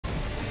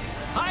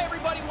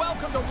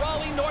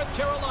Raleigh, North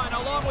Carolina.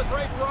 Along with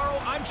Ray Ferraro,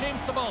 I'm James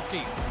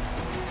Cebulski.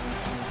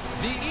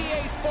 The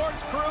EA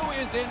Sports crew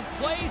is in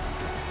place.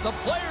 The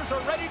players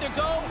are ready to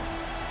go.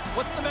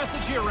 What's the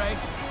message here, Ray?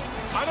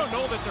 I don't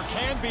know that there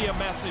can be a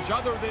message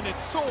other than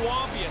it's so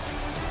obvious.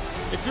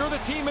 If you're the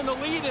team in the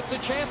lead, it's a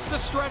chance to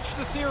stretch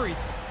the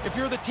series. If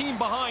you're the team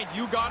behind,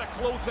 you got to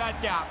close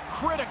that gap.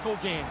 Critical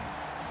game.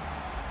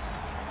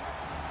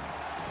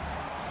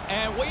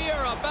 And we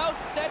are about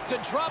set to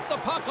drop the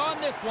puck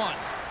on this one.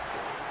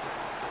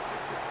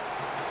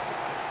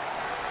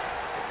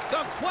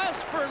 The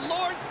quest for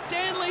Lord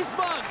Stanley's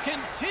mug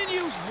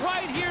continues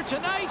right here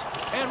tonight,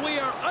 and we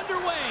are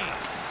underway.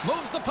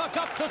 Moves the puck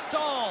up to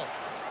Stahl.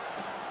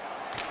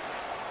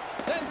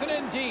 Sends it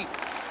in deep.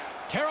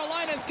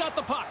 Carolina's got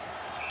the puck.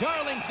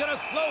 Darling's going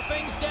to slow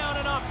things down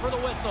and up for the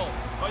whistle.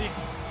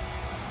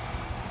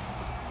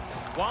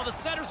 While the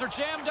centers are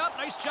jammed up,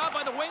 nice job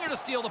by the winger to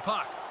steal the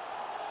puck.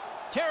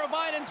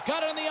 Teravainen's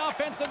got it on the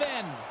offensive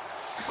end.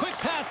 Quick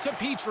pass to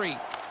Petrie.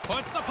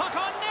 Puts the puck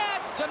on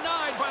net.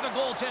 Denied by the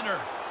goaltender.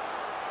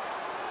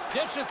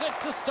 Dishes it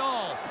to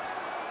Stahl.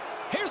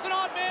 Here's an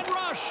odd man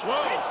rush.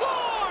 Whoa. He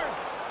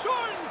scores!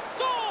 Jordan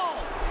Stahl!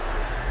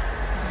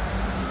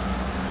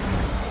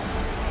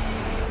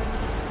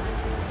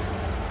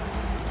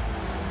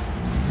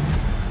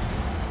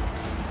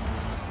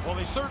 Well,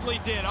 they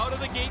certainly did. Out of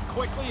the gate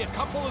quickly. A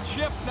couple of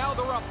shifts. Now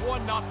they're up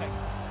 1-0.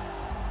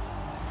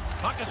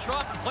 Puck is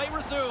dropped and play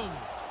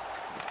resumes.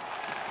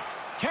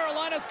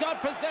 Carolina's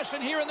got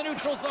possession here in the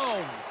neutral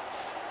zone.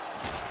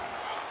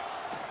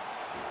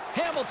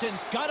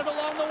 Hamilton's got it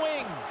along the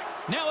wing.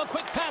 Now a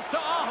quick pass to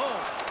Aho.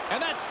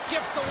 And that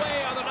skips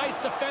away on a nice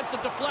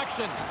defensive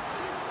deflection.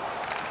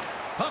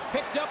 Puck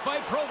picked up by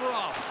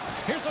Provorov.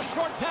 Here's a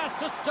short pass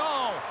to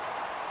Stahl.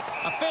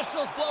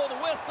 Officials blow the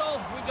whistle.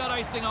 We've got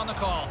icing on the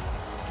call.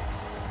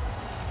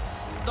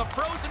 The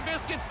frozen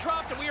biscuits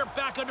dropped and we are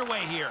back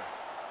underway here.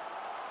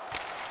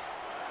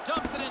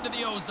 Dumps it into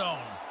the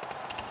O-zone.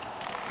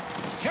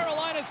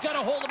 Carolina's got a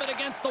hold of it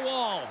against the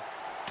wall.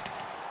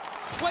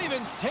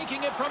 Slavin's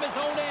taking it from his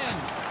own end.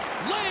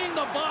 Laying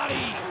the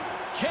body.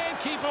 Can't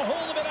keep a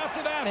hold of it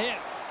after that hit.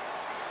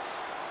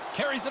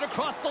 Carries it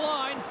across the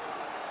line.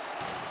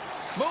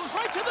 Moves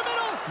right to the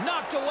middle.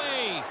 Knocked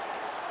away.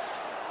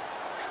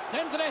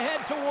 Sends it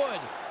ahead to Wood.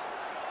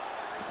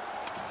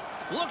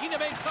 Looking to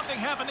make something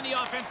happen in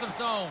the offensive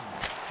zone.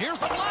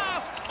 Here's a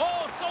blast.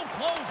 Oh, so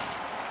close.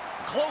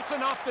 Close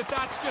enough that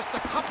that's just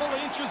a couple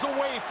inches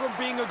away from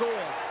being a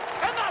goal.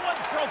 And that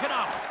one's broken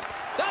up.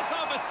 That's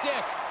off a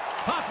stick.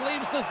 Puck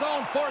leaves the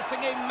zone, forcing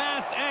a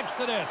mass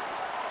exodus.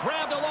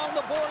 Grabbed along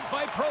the boards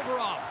by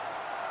Provorov.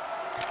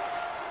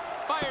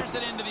 Fires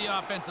it into the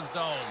offensive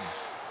zone.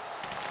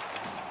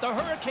 The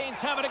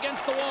Hurricanes have it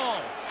against the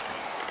wall.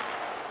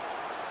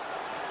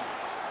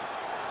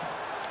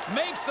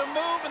 Makes a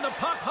move, and the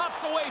puck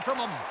hops away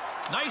from him.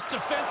 Nice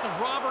defensive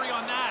robbery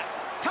on that.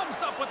 Comes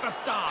up with the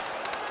stop.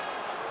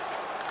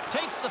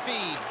 Takes the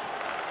feed.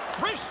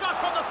 Wrist shot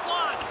from the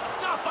slot.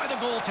 Stopped by the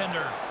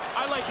goaltender.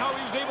 I like how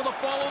he was able to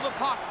follow the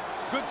puck.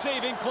 Good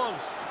save in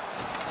close.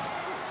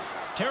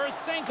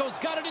 Tarasenko's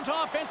got it into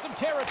offensive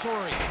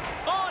territory.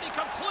 Oh, and he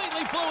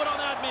completely blew it on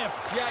that miss.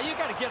 Yeah, you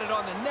got to get it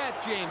on the net,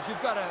 James.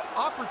 You've got an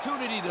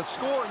opportunity to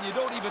score, and you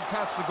don't even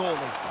test the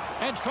goalie.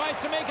 And tries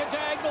to make a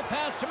diagonal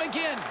pass to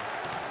McGinn.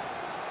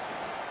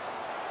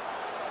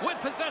 With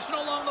possession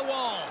along the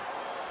wall.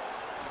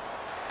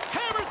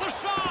 Hammers the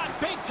shot.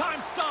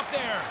 Big-time stop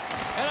there.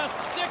 And a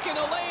stick in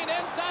the lane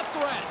ends that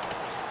threat.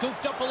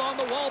 Scooped up along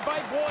the wall by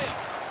Boyle.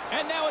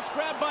 And now it's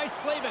grabbed by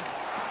Slavin.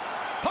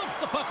 Pumps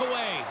the puck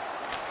away.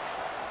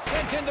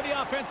 Sent into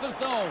the offensive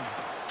zone.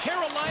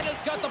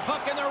 Carolina's got the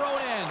puck in their own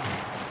end.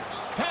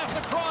 Pass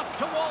across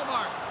to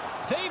Walmart.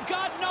 They've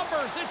got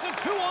numbers. It's a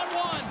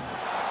 2-on-1.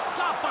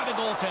 Stopped by the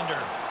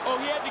goaltender. Oh,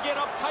 he had to get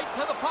up tight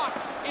to the puck.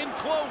 In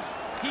close.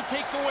 He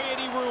takes away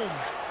any room.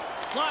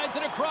 Slides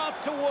it across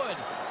to Wood.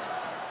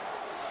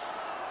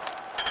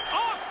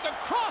 Off the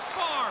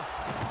crossbar.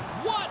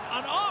 What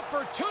an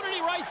opportunity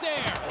right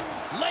there.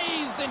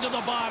 Lays into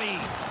the body.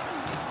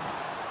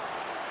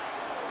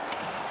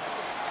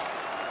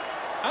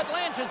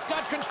 Atlanta's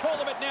got control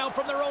of it now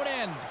from their own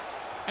end.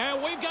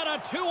 And we've got a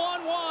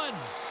 2-on-1.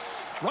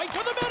 Right to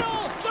the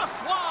middle.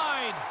 Just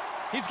wide.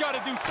 He's got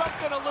to do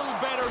something a little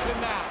better than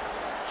that.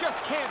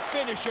 Just can't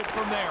finish it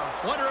from there.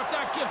 Wonder if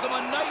that gives him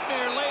a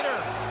nightmare later.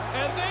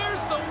 And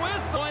there's the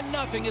whistle.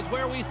 1-0 is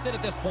where we sit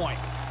at this point.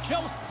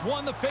 Josts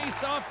won the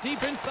face-off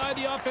deep inside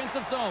the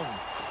offensive zone.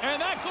 And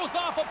that goes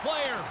off a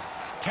player.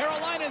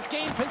 Carolina's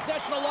gained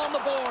possession along the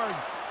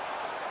boards.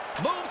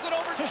 Moves it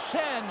over to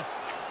Shen.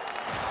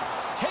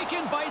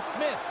 Taken by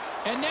Smith.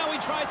 And now he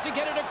tries to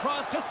get it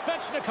across to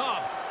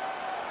Svechnikov.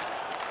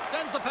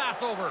 Sends the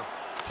pass over.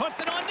 Puts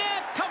it on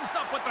net. Comes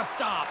up with the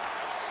stop.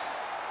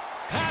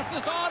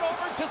 Passes on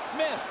over to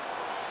Smith.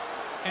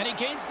 And he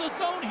gains the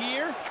zone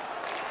here.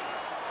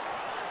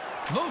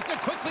 Moves it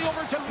quickly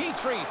over to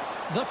Petrie.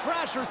 The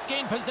Thrashers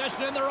gain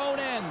possession in their own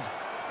end.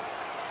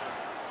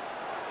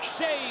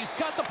 Shea's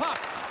got the puck.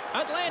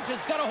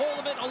 Atlanta's got a hold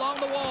of it along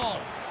the wall.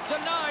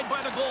 Denied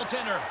by the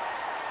goaltender.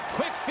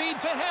 Quick feed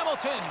to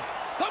Hamilton.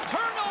 The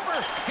turnover.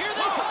 Here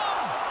they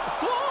come.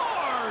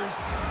 Scores!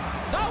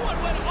 That one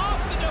went off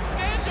the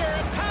defender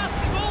and past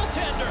the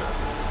goaltender.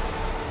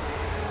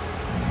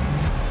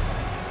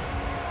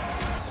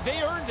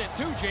 They earned it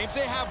too, James.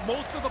 They have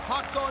most of the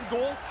pucks on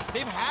goal.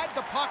 They've had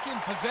the puck in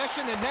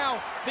possession, and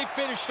now they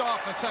finished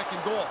off a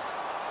second goal.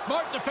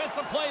 Smart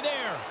defensive play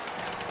there.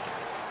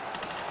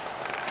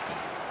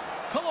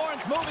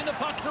 Killorn's moving the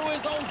puck through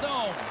his own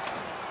zone.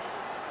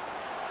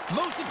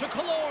 Moves it to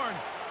Killorn.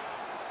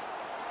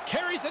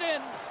 Carries it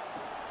in.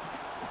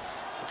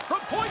 From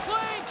point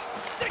blank.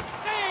 Stick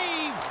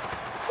save.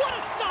 What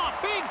a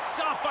stop. Big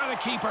stop by the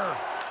keeper.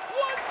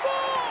 One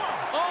more.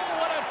 Oh,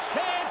 what a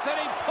chance, and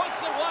he puts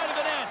it wide of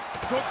the net.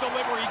 Good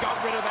delivery. He got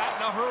rid of that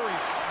in a hurry,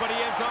 but he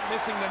ends up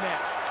missing the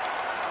net.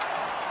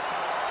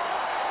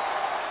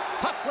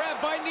 Puck grab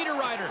by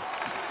Niederreiter.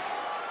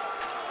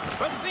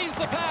 Receives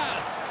the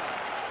pass.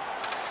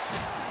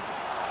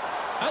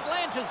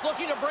 Atlanta's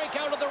looking to break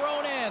out of their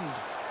own end.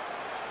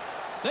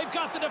 They've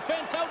got the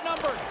defense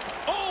outnumbered.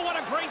 Oh, what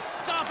a great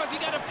stop as he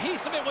got a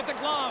piece of it with the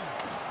glove.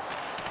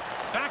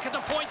 Back at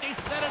the point, they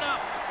set it up.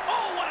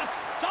 Oh, what a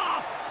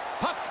stop.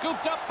 Puck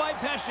scooped up by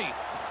Pesce.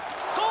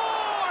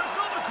 Scores!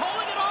 No, they're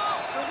calling it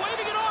off. They're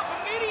waving it off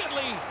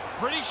immediately.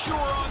 Pretty sure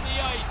on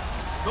the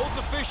ice. Those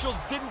officials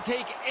didn't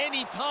take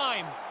any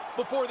time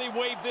before they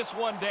waved this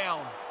one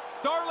down.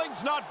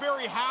 Darling's not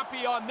very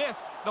happy on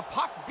this. The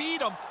puck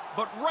beat him,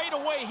 but right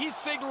away he's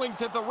signaling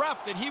to the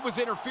ref that he was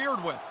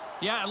interfered with.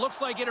 Yeah, it looks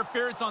like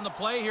interference on the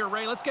play here,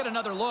 Ray. Let's get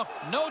another look.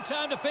 No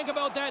time to think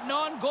about that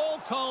non-goal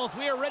calls.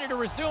 We are ready to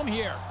resume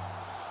here.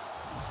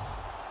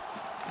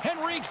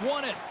 Henrique's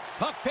won it.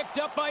 Puck picked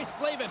up by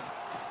Slavin.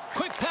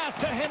 Quick pass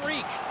to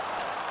Henrique.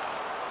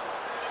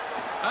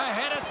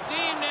 Ahead of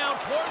steam now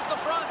towards the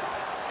front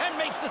and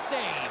makes the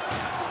save.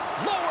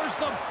 Lowers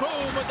the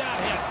boom with that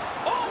hit.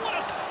 Oh, what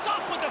a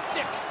stop with the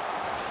stick.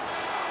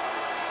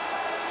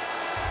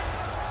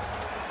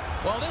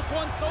 Well, this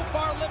one's so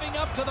far living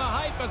up to the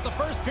hype as the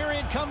first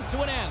period comes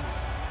to an end.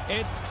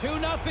 It's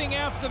 2-0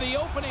 after the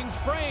opening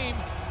frame.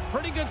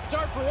 Pretty good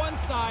start for one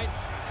side.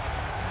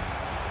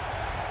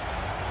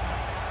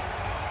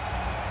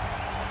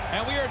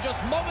 And we are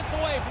just moments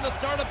away from the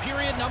start of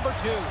period number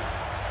 2.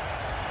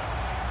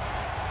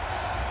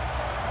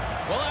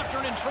 Well, after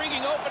an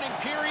intriguing opening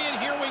period,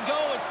 here we go.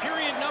 It's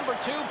period number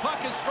 2.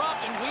 Puck is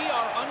dropped, and we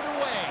are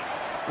underway.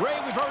 Ray,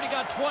 we've already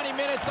got 20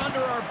 minutes under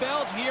our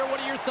belt here.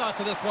 What are your thoughts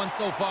of this one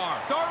so far?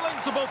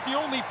 Darling's about the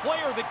only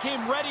player that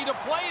came ready to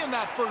play in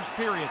that first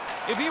period.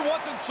 If he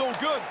wasn't so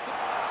good...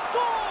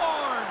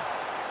 Scores!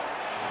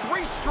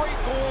 3 straight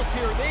goals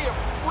here. They have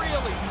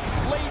really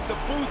laid the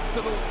boots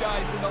to those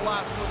guys in the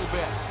last little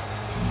bit.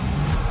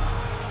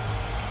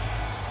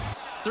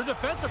 It's their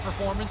defensive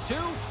performance, too.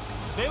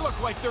 They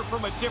look like they're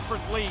from a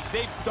different league.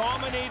 They've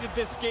dominated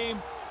this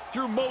game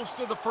through most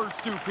of the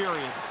first 2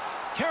 periods.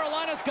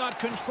 Carolina's got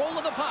control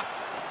of the puck.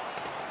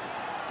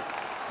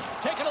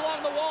 Taken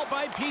along the wall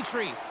by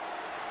Petrie.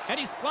 And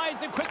he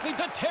slides it quickly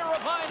to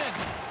Teravainen.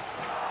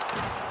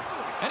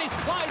 And he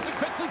slides it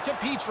quickly to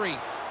Petrie.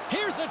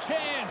 Here's a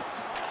chance.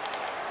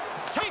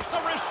 Takes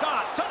a wrist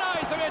shot.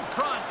 Denies him in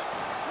front.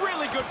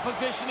 Really good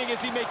positioning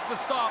as he makes the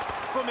stop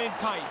from in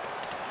tight.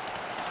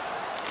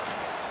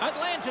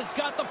 Atlanta's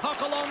got the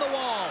puck along the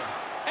wall.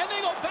 And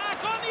they go back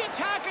on the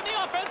attack in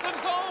the offensive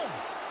zone.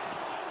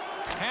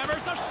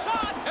 Hammers a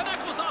shot, and that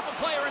goes off a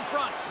player in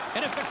front.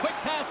 And it's a quick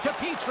pass to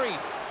Petrie.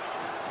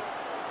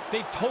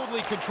 They've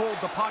totally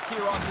controlled the puck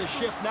here on this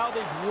shift. Now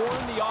they've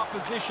worn the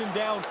opposition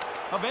down.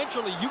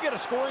 Eventually, you get a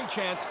scoring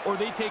chance, or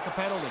they take a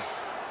penalty.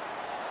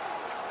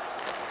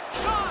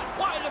 Shot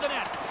wide of the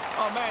net.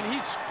 Oh, man,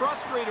 he's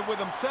frustrated with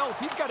himself.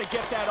 He's got to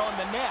get that on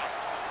the net.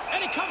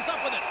 And he comes up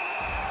with it.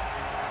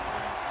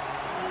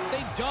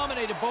 They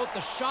dominated both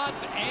the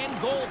shots and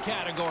goal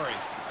category.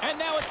 And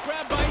now it's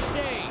grabbed by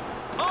Shea.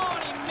 Oh,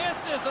 and he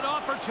misses an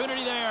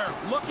opportunity there.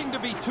 Looking to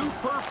be too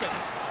perfect.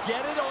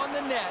 Get it on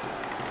the net.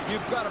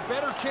 You've got a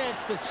better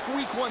chance to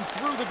squeak one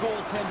through the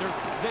goaltender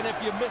than if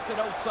you miss it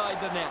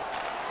outside the net.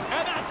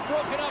 And that's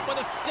broken up with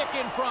a stick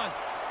in front.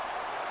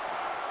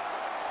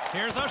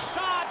 Here's a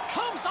shot.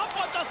 Comes up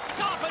with the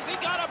stop as he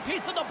got a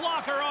piece of the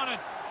blocker on it.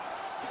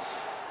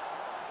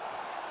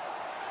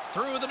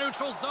 Through the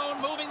neutral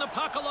zone, moving the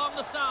puck along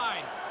the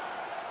side.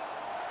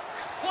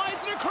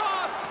 Slides it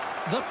across.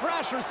 The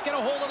Thrashers get a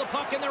hold of the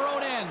puck in their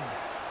own end.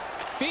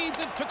 Feeds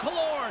it to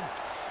Killorn.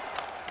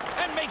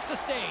 And makes the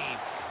save.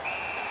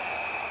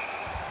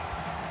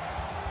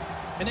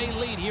 And they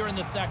lead here in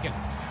the second.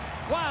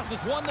 Glass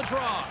has won the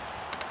draw.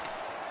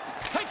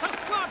 Takes a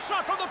slap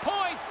shot from the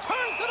point.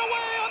 Turns it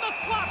away on the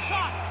slap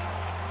shot.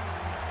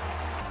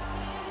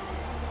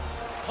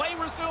 Play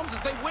resumes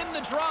as they win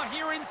the draw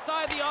here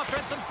inside the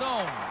offensive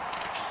zone.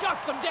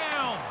 Shuts them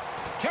down.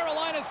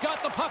 Carolina's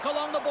got the puck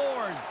along the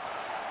boards.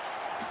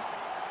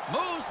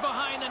 Moves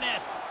behind the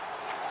net.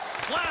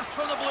 Blast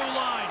from the blue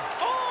line.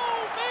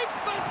 Oh, makes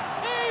the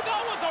save.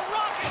 That was a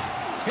rocket.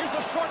 Here's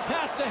a short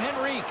pass to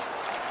Henrique.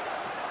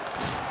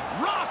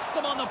 Rocks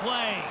him on the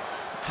play.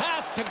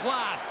 Pass to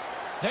Glass.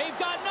 They've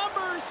got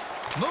numbers.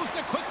 Moves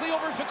it quickly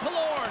over to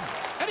Killorn.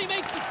 And he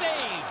makes the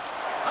save.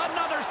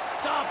 Another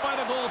stop by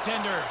the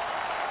goaltender.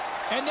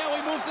 And now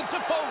he moves it to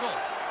Fogle.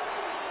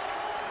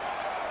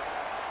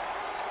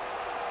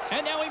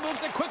 And now he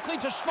moves it quickly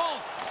to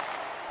Schmaltz.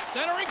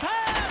 Centering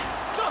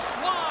pass. Just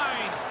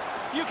wide.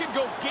 You can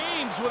go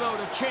games without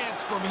a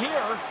chance from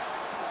here.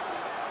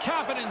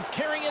 Kapanen's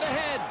carrying it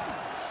ahead.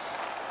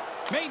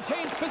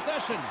 Maintains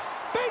possession.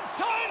 Big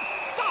time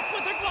stop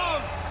with the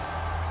glove.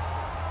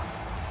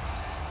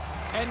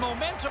 And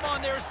momentum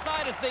on their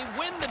side as they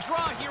win the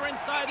draw here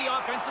inside the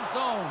offensive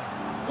zone.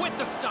 With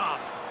the stop.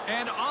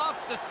 And off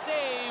the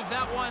save,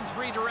 that one's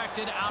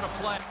redirected out of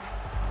play.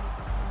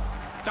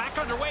 Back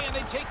underway, and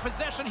they take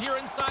possession here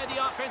inside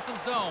the offensive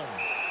zone.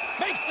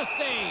 Makes the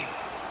save.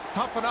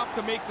 Tough enough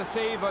to make the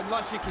save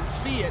unless you can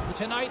see it.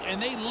 Tonight,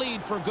 and they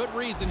lead for good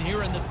reason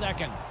here in the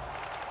second.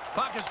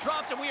 Puck is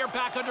dropped, and we are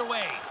back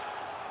underway.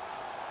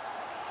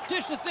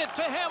 Dishes it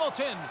to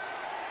Hamilton.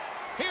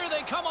 Here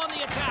they come on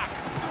the attack.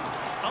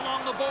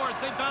 Along the boards,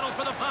 they battle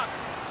for the puck.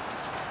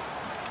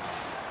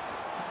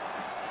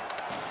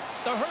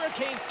 The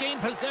Hurricanes gain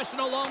possession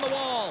along the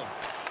wall.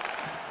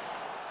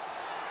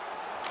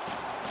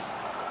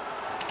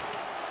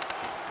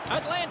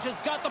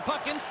 Atlanta's got the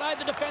puck inside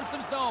the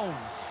defensive zone.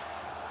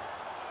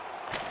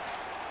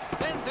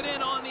 Sends it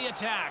in on the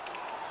attack.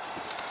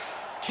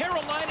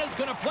 Carolina's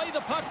going to play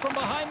the puck from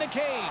behind the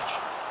cage.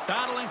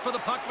 Battling for the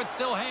puck, but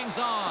still hangs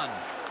on.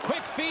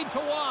 Quick feed to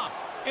Waugh.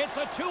 It's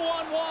a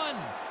 2-on-1.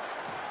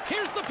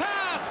 Here's the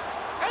pass.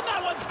 And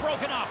that one's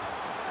broken up.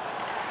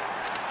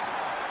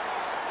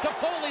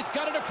 Toffoli's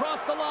got it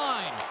across the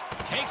line.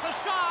 Takes a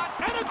shot.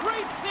 And a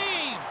great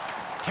save.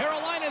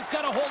 Carolina's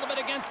got a hold of it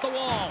against the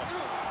wall.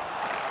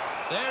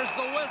 There's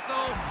the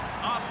whistle.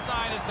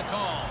 Offside is the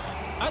call.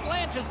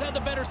 Atlanta's had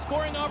the better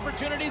scoring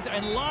opportunities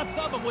and lots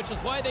of them, which is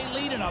why they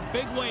lead in a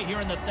big way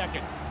here in the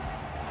second.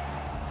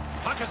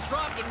 Puck is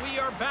dropped and we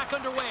are back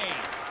underway.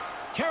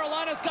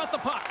 Carolina's got the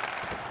puck.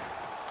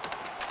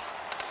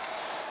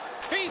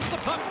 Feeds the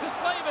puck to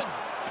Slavin.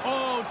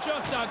 Oh,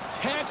 just a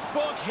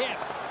textbook hit.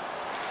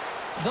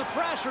 The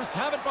Thrashers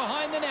have it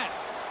behind the net.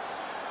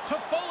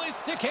 Toffoli's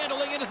stick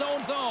handling in his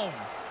own zone.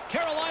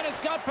 Carolina's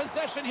got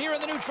possession here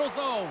in the neutral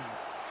zone.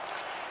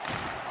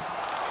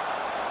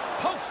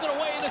 Pokes it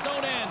away in his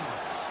own end.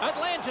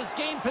 Atlanta's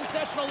gained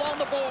possession along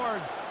the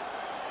boards.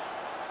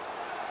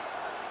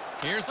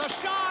 Here's a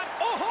shot.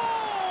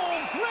 Oh,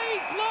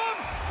 great glove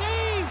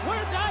save.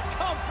 Where'd that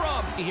come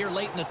from? Here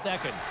late in the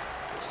second.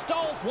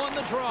 Stahl's won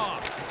the draw.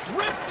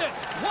 Rips it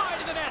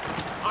wide of the net.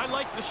 I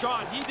like the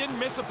shot. He didn't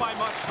miss it by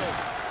much, though.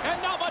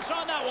 And not much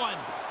on that one.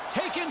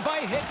 Taken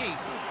by Hickey.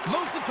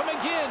 Moves it to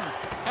McGinn.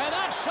 And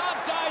that shot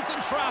dies in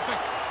traffic.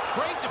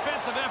 Great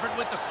defensive effort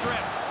with the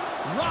strip.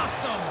 Rocks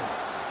him.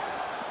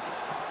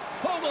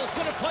 Fogel's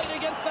going to play it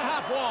against the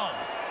half wall.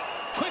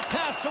 Quick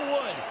pass to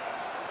Wood.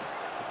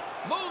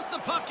 Moves the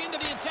puck into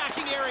the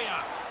attacking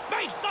area.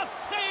 Makes a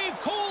save.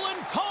 Cool and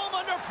calm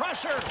under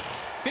pressure.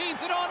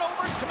 Feeds it on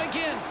over to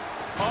McGinn.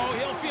 Oh,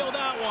 he'll feel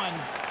that one.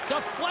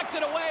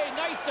 Deflected away.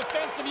 Nice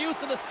defensive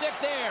use of the stick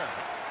there.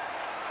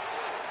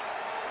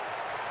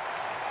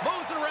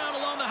 Moves it around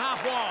along the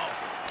half wall.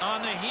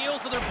 On the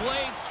heels of their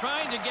blades,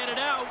 trying to get it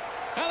out.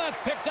 And that's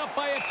picked up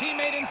by a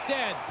teammate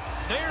instead.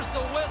 There's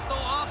the whistle.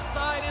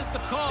 Offside is the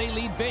call. They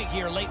lead big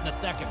here late in the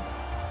second.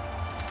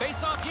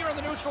 Face off here in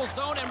the neutral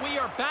zone, and we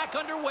are back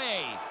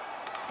underway.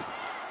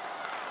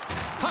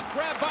 Puck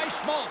grab by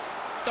Schmaltz.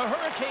 The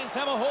Hurricanes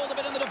have a hold of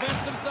it in the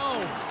defensive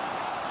zone.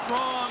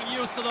 Strong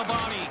use of the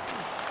body.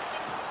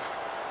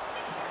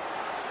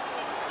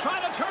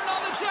 Trying to turn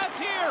on the Jets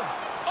here.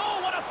 Oh,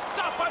 what a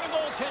stop by the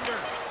goaltender.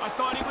 I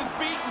thought he was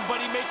beaten,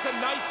 but he makes a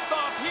nice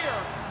stop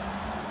here.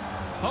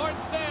 Hard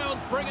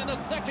sounds bringing the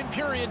second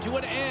period to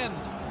an end.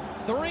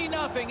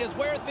 3-0 is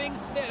where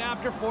things sit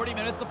after 40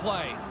 minutes of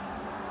play.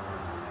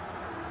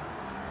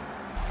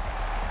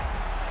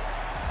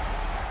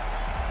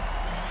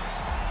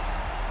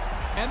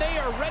 And they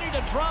are ready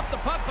to drop the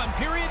puck on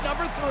period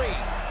number 3.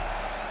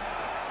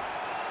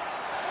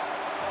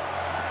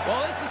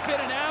 Well, this has been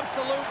an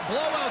absolute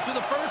blowout through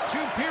the first 2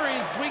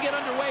 periods as we get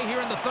underway here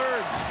in the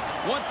third.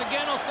 Once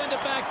again, I'll send it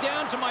back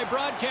down to my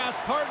broadcast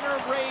partner,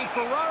 Ray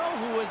Ferraro,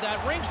 who is at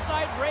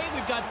ringside. Ray,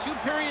 we've got 2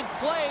 periods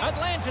played.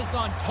 Atlanta's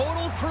on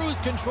total cruise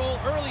control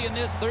early in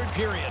this third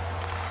period.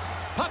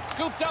 Puck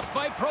scooped up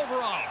by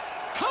Provorov.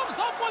 Comes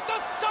up with the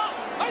stop.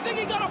 I think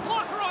he got a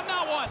blocker on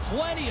that one.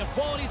 Plenty of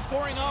quality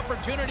scoring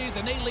opportunities,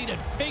 and they lead it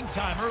big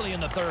time early in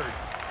the third.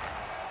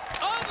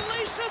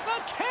 Unleashes a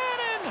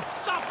cannon.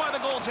 Stopped by the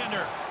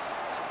goaltender.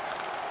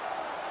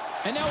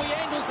 And now he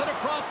angles it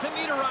across to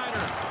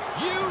Niederreiter.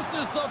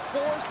 Uses the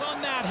force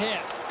on that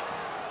hit.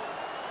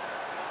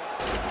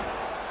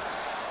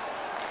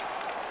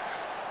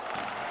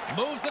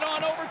 Moves it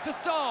on over to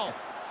Stahl.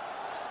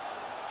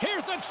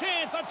 Here's a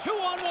chance, a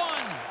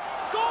 2-on-1.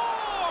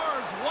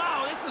 Scores!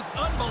 Wow, this is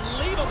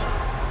unbelievable.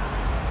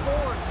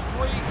 4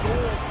 straight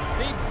goals.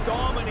 They've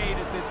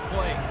dominated this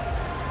play.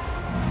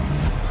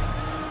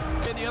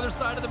 say on the other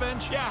side of the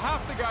bench? Yeah,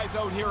 half the guys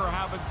out here are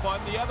having fun.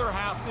 The other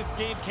half, this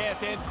game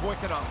can't end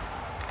quick enough.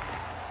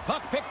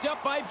 Puck picked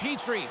up by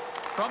Petrie.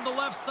 From the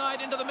left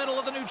side into the middle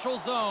of the neutral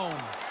zone.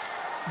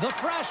 The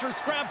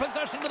Thrashers grab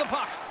possession with the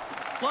puck.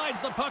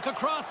 Slides the puck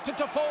across to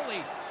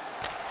Toffoli.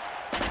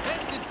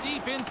 Sends it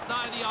deep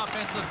inside the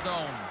offensive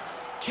zone.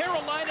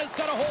 Carolina's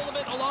got a hold of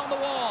it along the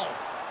wall.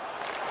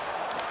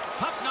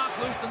 Puck knocked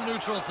loose in the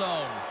neutral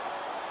zone.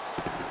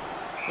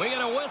 We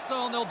get a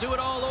whistle, and they'll do it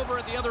all over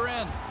at the other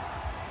end.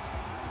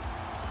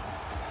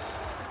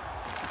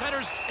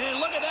 Centers, and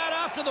look at that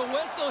after the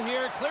whistle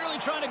here, clearly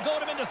trying to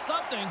goad him into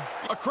something.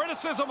 A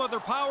criticism of their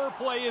power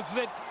play is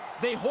that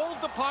they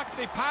hold the puck,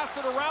 they pass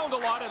it around a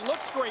lot, it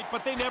looks great,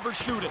 but they never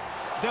shoot it.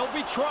 They'll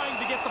be trying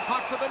to get the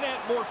puck to the net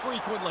more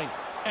frequently.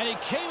 And he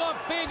came up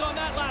big on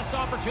that last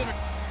opportunity.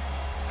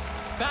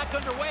 Back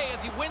underway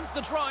as he wins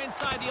the draw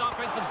inside the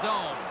offensive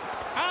zone.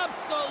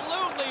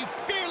 Absolutely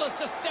fearless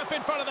to step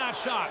in front of that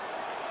shot.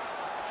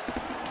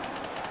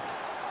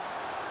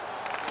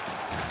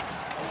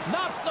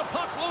 Knocks the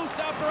puck loose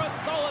after a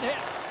solid hit.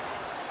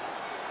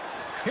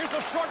 Here's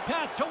a short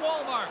pass to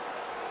Walmart.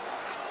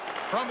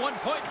 From one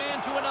point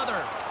man to another.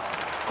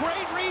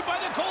 Great read by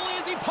the goalie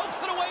as he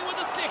pokes it away with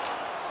a stick.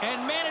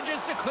 And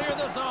manages to clear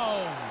the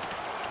zone.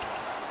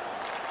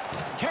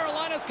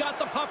 Carolina's got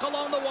the puck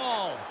along the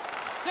wall.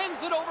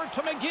 Sends it over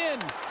to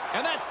McGinn.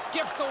 And that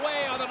skips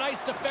away on a nice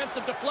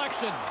defensive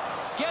deflection.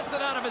 Gets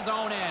it out of his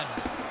own end.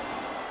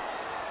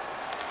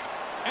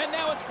 And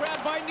now it's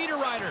grabbed by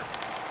Niederreiter.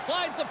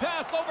 Slides the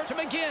pass over to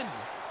McGinn.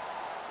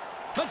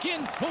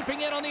 McGinn swooping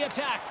in on the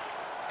attack.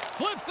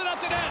 Flips it up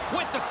the net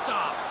with the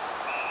stop.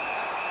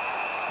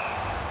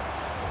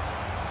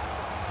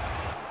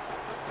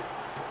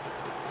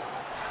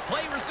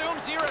 Play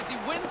resumes here as he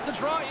wins the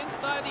draw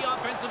inside the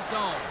offensive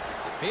zone.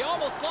 He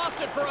almost lost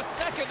it for a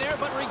second there,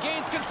 but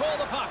regains control of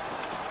the puck.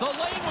 The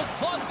lane was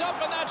plugged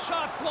up and that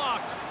shot's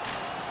blocked.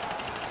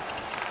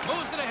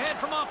 Moves it ahead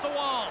from off the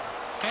wall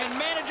and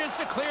manages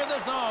to clear the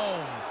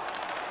zone.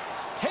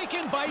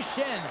 Taken by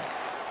Shen.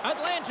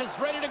 Atlanta's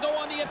ready to go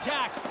on the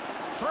attack.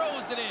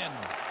 Throws it in.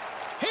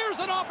 Here's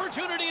an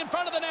opportunity in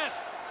front of the net.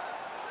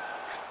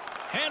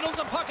 Handles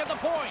the puck at the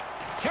point.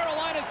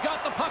 Carolina's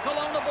got the puck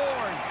along the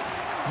boards.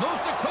 Moves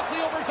it quickly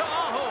over to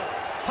Aho.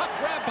 Puck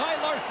grabbed by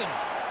Larson.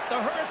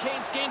 The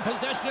Hurricanes gain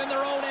possession in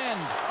their own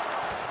end.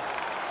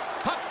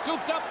 Puck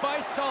scooped up by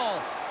Stahl.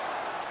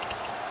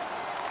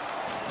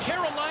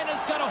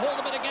 Carolina's got a hold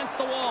of it against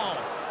the wall.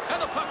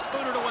 And the puck's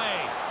booted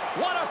away.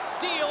 What a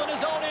steal in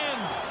his own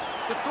end.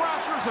 The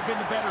Thrashers have been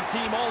the better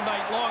team all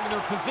night long, and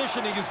their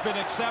positioning has been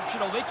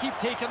exceptional. They keep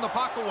taking the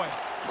puck away.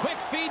 Quick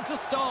feed to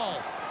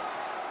Stahl.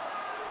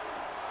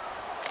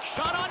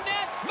 Shot on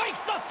net.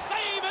 Makes the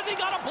save as he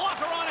got a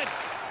blocker on it.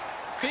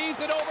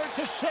 Feeds it over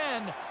to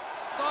Shen.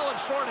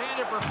 Solid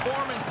shorthanded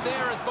performance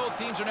there as both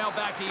teams are now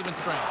back to even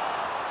strength.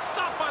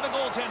 Stopped by the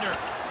goaltender.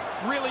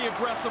 Really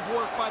aggressive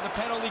work by the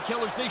penalty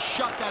killers. They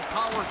shut that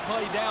power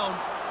play down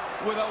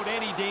without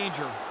any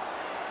danger.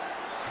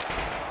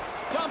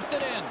 Dumps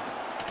it in.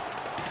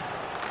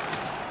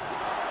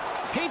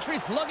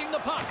 Petrie's lugging the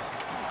puck.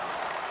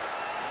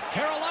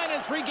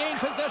 Carolina's regained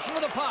possession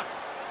of the puck.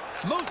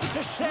 Moves it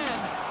to Shen.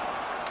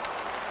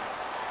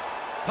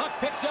 Puck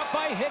picked up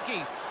by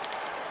Hickey.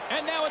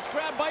 And now it's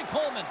grabbed by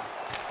Coleman.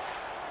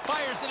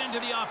 Fires it into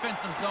the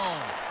offensive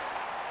zone.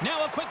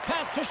 Now a quick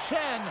pass to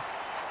Shen.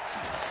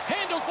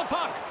 Handles the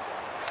puck.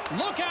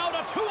 Look out,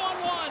 a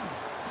 2-on-1.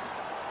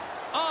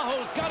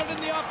 Aho's got it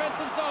in the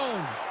offensive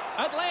zone.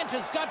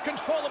 Atlanta's got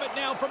control of it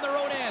now from their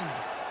own end.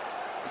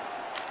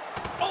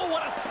 Oh,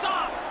 what a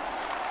stop!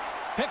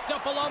 Picked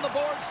up along the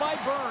boards by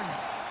Burns.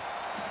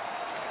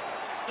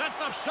 Sets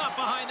up shot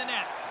behind the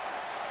net.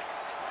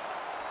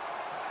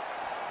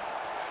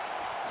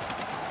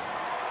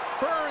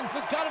 Burns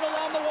has got it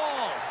along the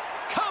wall.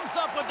 Comes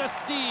up with the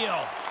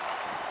steal.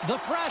 The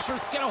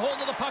Thrashers get a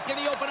hold of the puck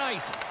in the open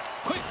ice.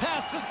 Quick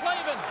pass to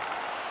Slavin.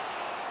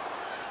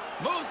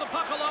 Moves the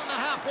puck along the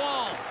half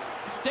wall.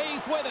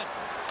 Stays with it.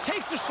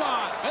 Takes a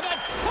shot, and then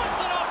puts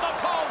it off the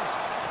post.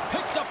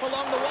 Picked up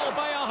along the wall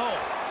by Aho.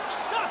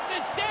 Shuts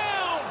it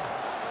down.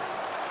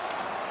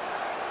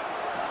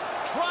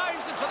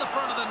 Drives it to the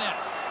front of the net.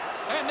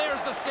 And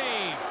there's the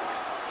save.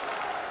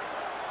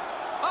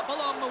 Up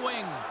along the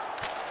wing.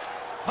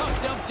 Puck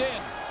dumped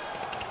in.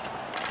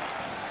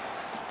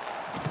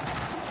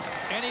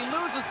 And he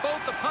loses both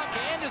the puck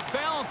and his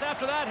balance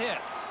after that hit.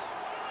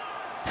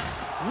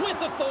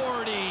 With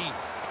authority.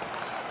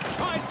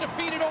 Tries to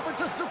feed it over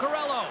to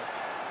Zuccarello.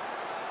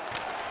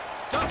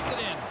 Dumps it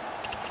in.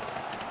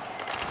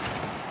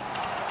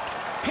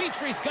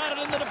 Petrie's got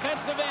it in the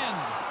defensive end.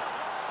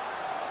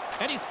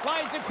 And he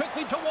slides it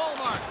quickly to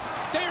Walmart.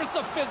 There's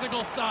the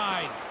physical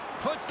side.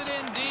 Puts it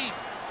in deep.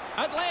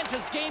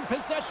 Atlanta's gained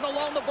possession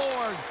along the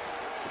boards.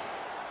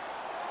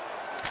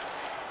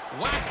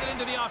 Whacks it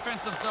into the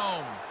offensive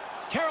zone.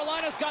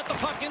 Carolina's got the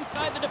puck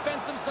inside the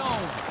defensive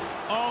zone.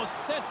 Oh,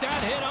 set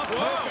that hit up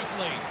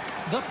perfectly.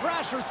 The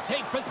Thrashers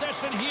take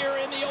possession here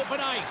in the open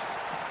ice.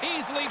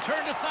 Easily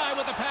turned aside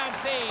with a pad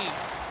save.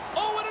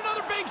 Oh, and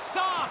another big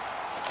stop.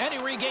 And he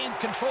regains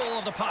control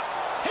of the puck.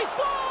 He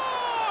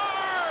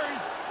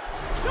scores!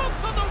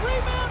 Jumps on the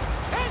rebound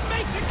and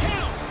makes it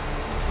count.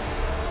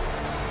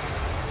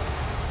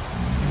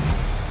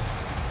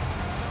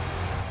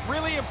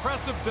 Really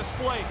impressive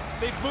display.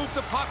 They've moved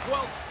the puck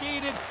well,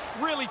 skated,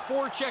 really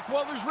forechecked.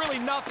 Well, there's really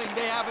nothing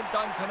they haven't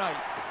done tonight.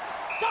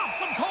 Stops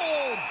them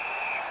cold.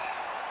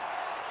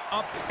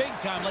 Up big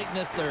time late in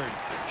this third.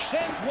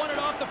 Schen's won it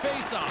off the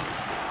faceoff.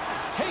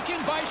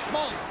 Taken by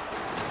Schmaltz.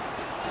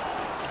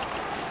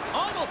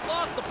 Almost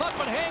lost the puck,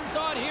 but hangs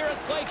on here as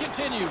play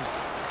continues.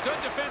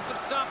 Good defensive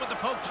stop with the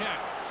poke check.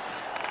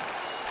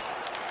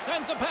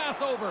 Sends a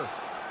pass over.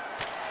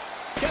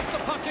 Gets the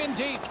puck in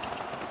deep.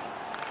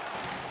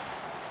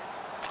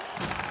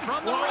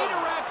 From the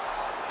redirect,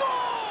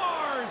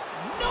 scores!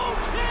 No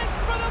chance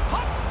for the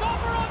puck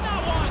stopper on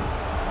that one.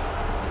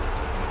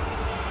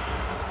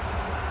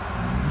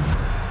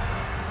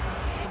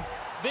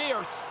 They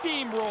are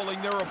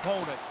steamrolling their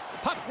opponent.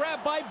 Puck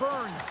grab by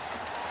Burns.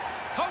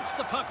 Coats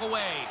the puck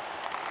away.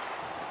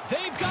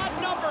 They've got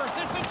numbers.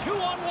 It's a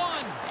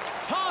 2-on-1.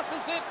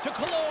 Tosses it to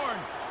Killorn,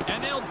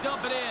 and they'll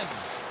dump it in.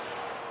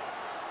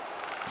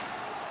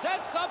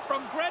 Sets up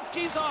from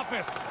Gretzky's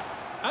office.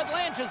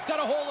 Atlanta's got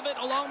a hold of it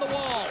along the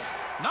wall.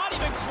 Not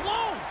even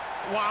close.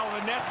 Wow,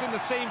 the net's in the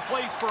same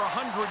place for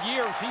 100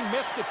 years. He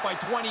missed it by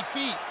 20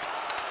 feet.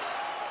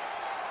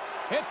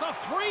 It's a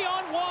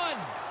 3-on-1.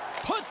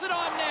 Puts it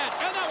on net,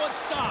 and that one's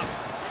stopped.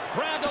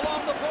 Grabbed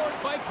along the boards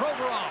by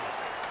Provorov.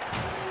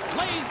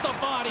 Lays the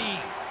body.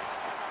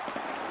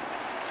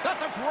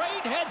 That's a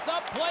great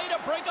heads-up play to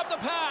break up the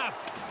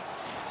pass.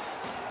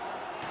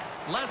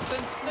 Less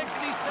than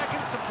 60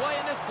 seconds to play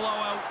in this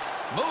blowout.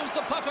 Moves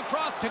the puck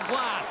across to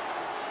Glass.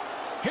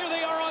 Here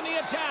they are on the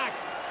attack.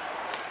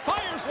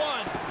 Fires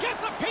one.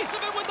 Gets a piece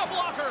of it with the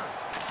blocker.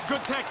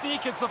 Good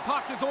technique as the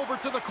puck is over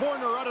to the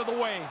corner out of the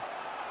way.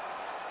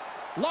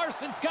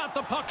 Larson's got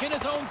the puck in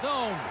his own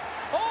zone.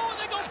 Oh, and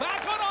they go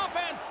back on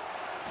offense.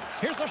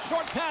 Here's a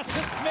short pass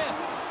to Smith.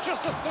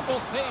 Just a simple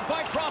save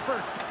by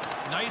Crawford.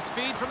 Nice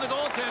feed from the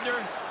goaltender.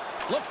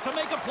 Looks to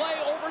make a play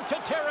over to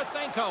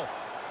Tarasenko.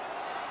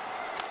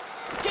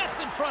 Gets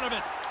in front of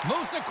it.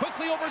 Moves it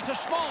quickly over to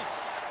Schmaltz.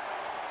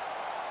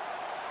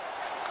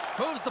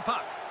 Moves the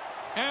puck.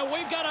 And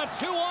we've got a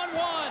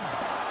 2-on-1.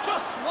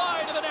 Just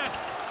wide of the net.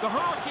 The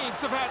Hurricanes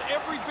have had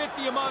every bit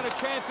the amount of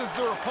chances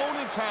their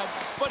opponents had,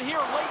 but here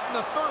late in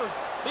the third,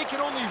 they can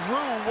only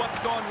rue what's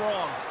gone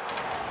wrong.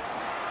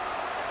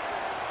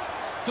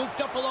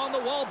 Scooped up along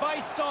the wall by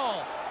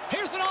Stahl.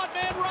 Here's an odd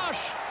man rush.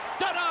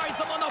 Denies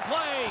him on the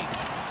play.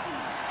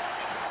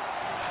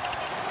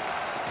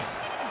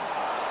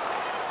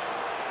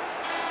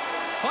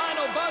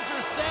 Final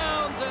buzzer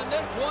sounds, and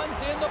this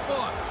one's in the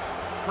books.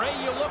 Ray,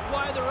 you look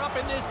why they're up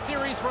in this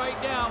series right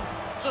now.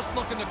 Just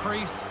look in the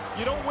crease.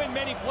 You don't win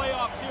many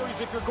playoff series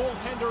if your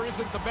goaltender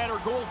isn't the better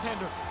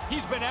goaltender.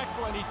 He's been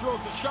excellent. He throws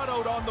a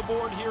shutout on the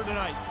board here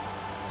tonight.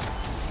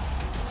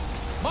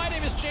 My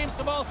name is James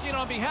Cybulski, and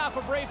on behalf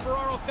of Ray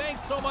Ferraro,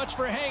 thanks so much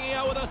for hanging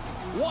out with us.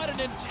 What an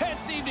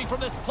intense evening from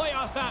this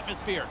playoff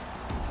atmosphere.